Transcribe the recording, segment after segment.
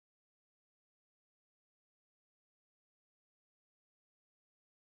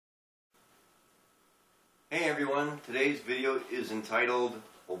Hey everyone, today's video is entitled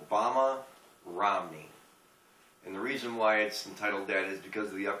Obama Romney. And the reason why it's entitled that is because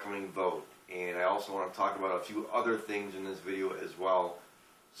of the upcoming vote. And I also want to talk about a few other things in this video as well.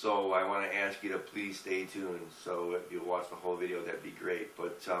 So I want to ask you to please stay tuned. So if you watch the whole video, that'd be great.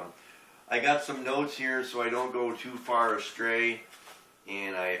 But I got some notes here so I don't go too far astray.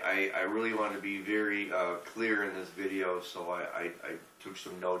 And I really want to be very clear in this video. So I took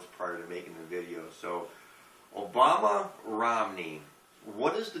some notes prior to making the video. So Obama, Romney,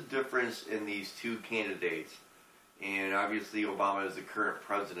 what is the difference in these two candidates? And obviously Obama is the current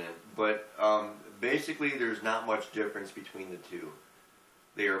president, but basically there's not much difference between the two.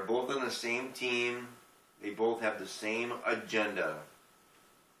 They are both on the same team. They both have the same agenda.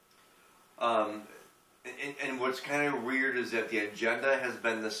 And what's kind of weird is that the agenda has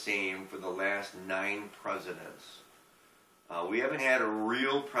been the same for the last 9 presidents. We haven't had a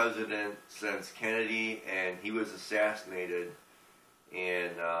real president since Kennedy, and he was assassinated.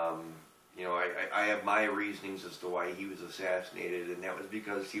 And, you know, I have my reasonings as to why he was assassinated, and that was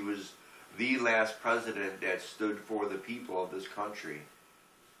because he was the last president that stood for the people of this country.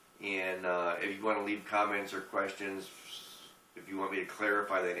 And if you want to leave comments or questions, if you want me to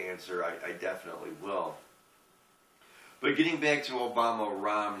clarify that answer, I definitely will. But getting back to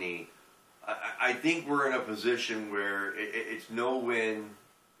Obama-Romney, I think we're in a position where it's no win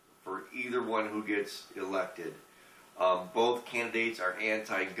for either one who gets elected. Both candidates are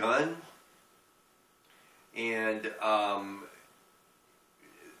anti-gun, and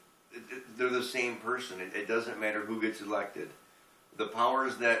they're the same person. It doesn't matter who gets elected. The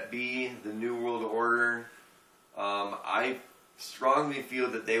powers that be, the New World Order, I strongly feel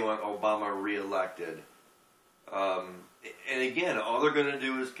that they want Obama reelected. And again, all they're going to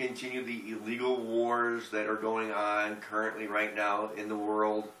do is continue the illegal wars that are going on currently right now in the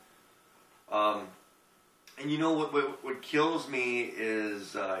world. And you know what kills me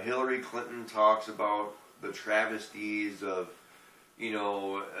is Hillary Clinton talks about the travesties of, you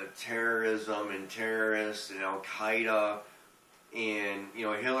know, terrorism and terrorists and Al-Qaeda. And, you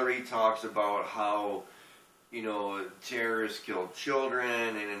know, Hillary talks about how, you know, terrorists kill children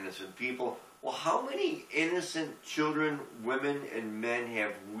and innocent people. Well, how many innocent children, women, and men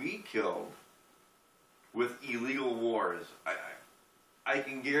have we killed with illegal wars? I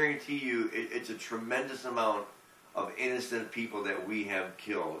can guarantee you it's a tremendous amount of innocent people that we have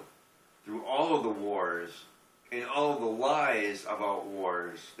killed through all of the wars and all of the lies about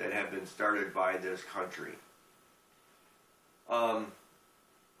wars that have been started by this country. Another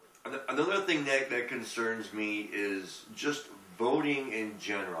thing that concerns me is just voting in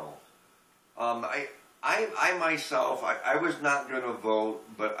general. I myself, I was not going to vote,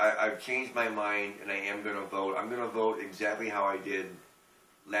 but I've changed my mind and I am going to vote. I'm going to vote exactly how I did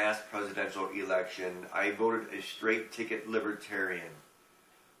last presidential election. I voted a straight ticket libertarian.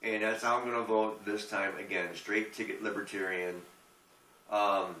 And that's how I'm going to vote this time again, straight ticket libertarian.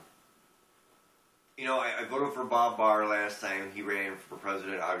 You know, I voted for Bob Barr last time. He ran for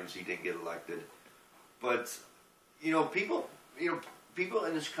president. Obviously, didn't get elected. But, you know, people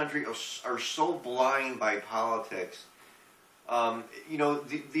in this country are so blind by politics. You know,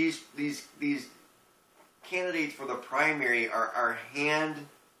 these candidates for the primary are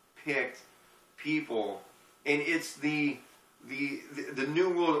hand-picked people, and it's the New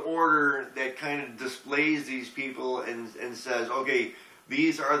World Order that kind of displays these people and says, okay,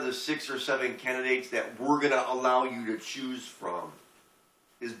 these are the 6 or 7 candidates that we're going to allow you to choose from,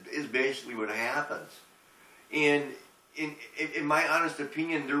 is basically what happens. And in my honest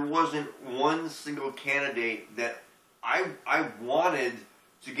opinion, there wasn't one single candidate that I wanted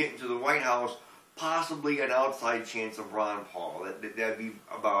to get into the White House, possibly an outside chance of Ron Paul. That'd be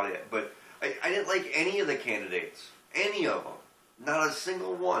about it. But I didn't like any of the candidates. Any of them. Not a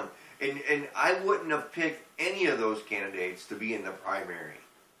single one. And I wouldn't have picked any of those candidates to be in the primary.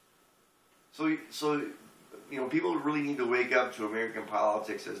 So you know, people really need to wake up to American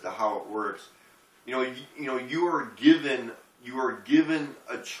politics as to how it works. You know, you are given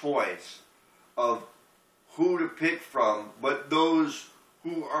a choice of who to pick from, but those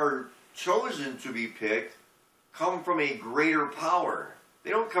who are chosen to be picked come from a greater power. They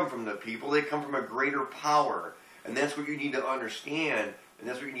don't come from the people, they come from a greater power. And that's what you need to understand, and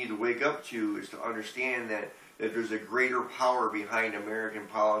that's what you need to wake up to, is to understand that there's a greater power behind American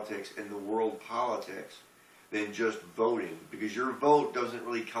politics and the world politics than just voting, because your vote doesn't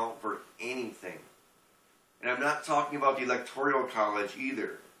really count for anything. And I'm not talking about the Electoral College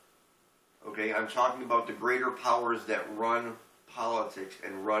either. Okay, I'm talking about the greater powers that run politics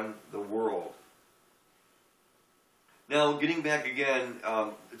and run the world. Now, getting back again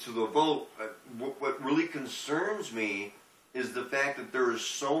to the vote, what really concerns me is the fact that there is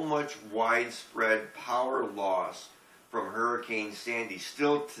so much widespread power loss from Hurricane Sandy.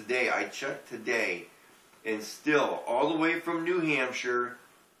 Still today, I checked today, and still, all the way from New Hampshire,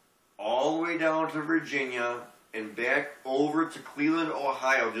 all the way down to Virginia, and back over to Cleveland,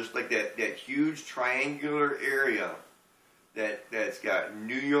 Ohio, just like that huge triangular area that's got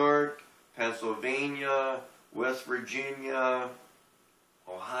New York, Pennsylvania, West Virginia,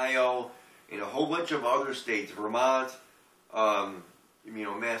 Ohio, and a whole bunch of other states, Vermont,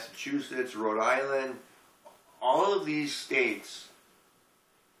 Massachusetts, Rhode Island. All of these states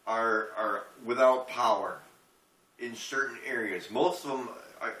are without power in certain areas. Most of them,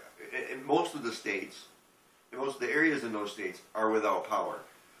 in most of the states, most of the areas in those states are without power.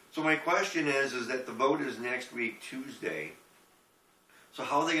 So my question is that the vote is next week, Tuesday. So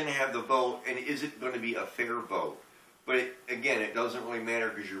how are they going to have the vote, and is it going to be a fair vote? But again, it doesn't really matter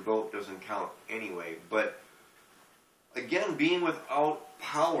because your vote doesn't count anyway. But again, being without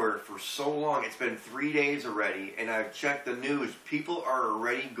power for so long, it's been 3 days already, and I've checked the news. People are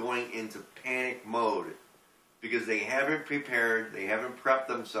already going into panic mode because they haven't prepared, they haven't prepped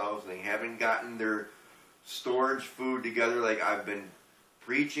themselves, they haven't gotten their storage food together. Like I've been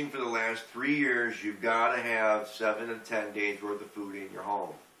preaching for the last 3 years, you've got to have 7 to 10 days worth of food in your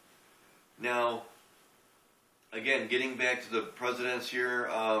home. Now, again, getting back to the presidents here,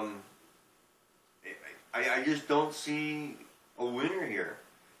 I just don't see a winner here.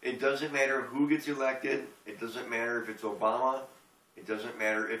 It doesn't matter who gets elected. It doesn't matter if it's Obama. It doesn't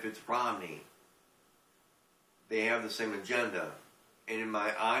matter if it's Romney. They have the same agenda. And in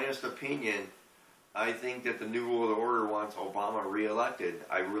my honest opinion, I think that the New World Order wants Obama reelected.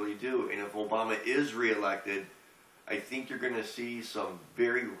 I really do. And if Obama is reelected, I think you're going to see some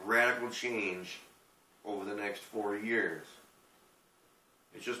very radical change over the next 4 years.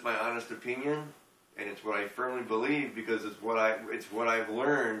 It's just my honest opinion, and it's what I firmly believe because it's what I've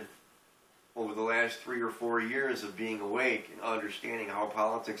learned over the last 3 or 4 years of being awake and understanding how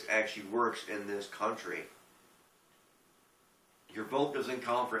politics actually works in this country. Your vote doesn't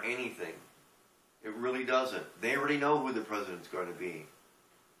count for anything. It really doesn't. They already know who the president's going to be.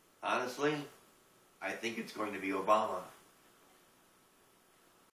 Honestly, I think it's going to be Obama.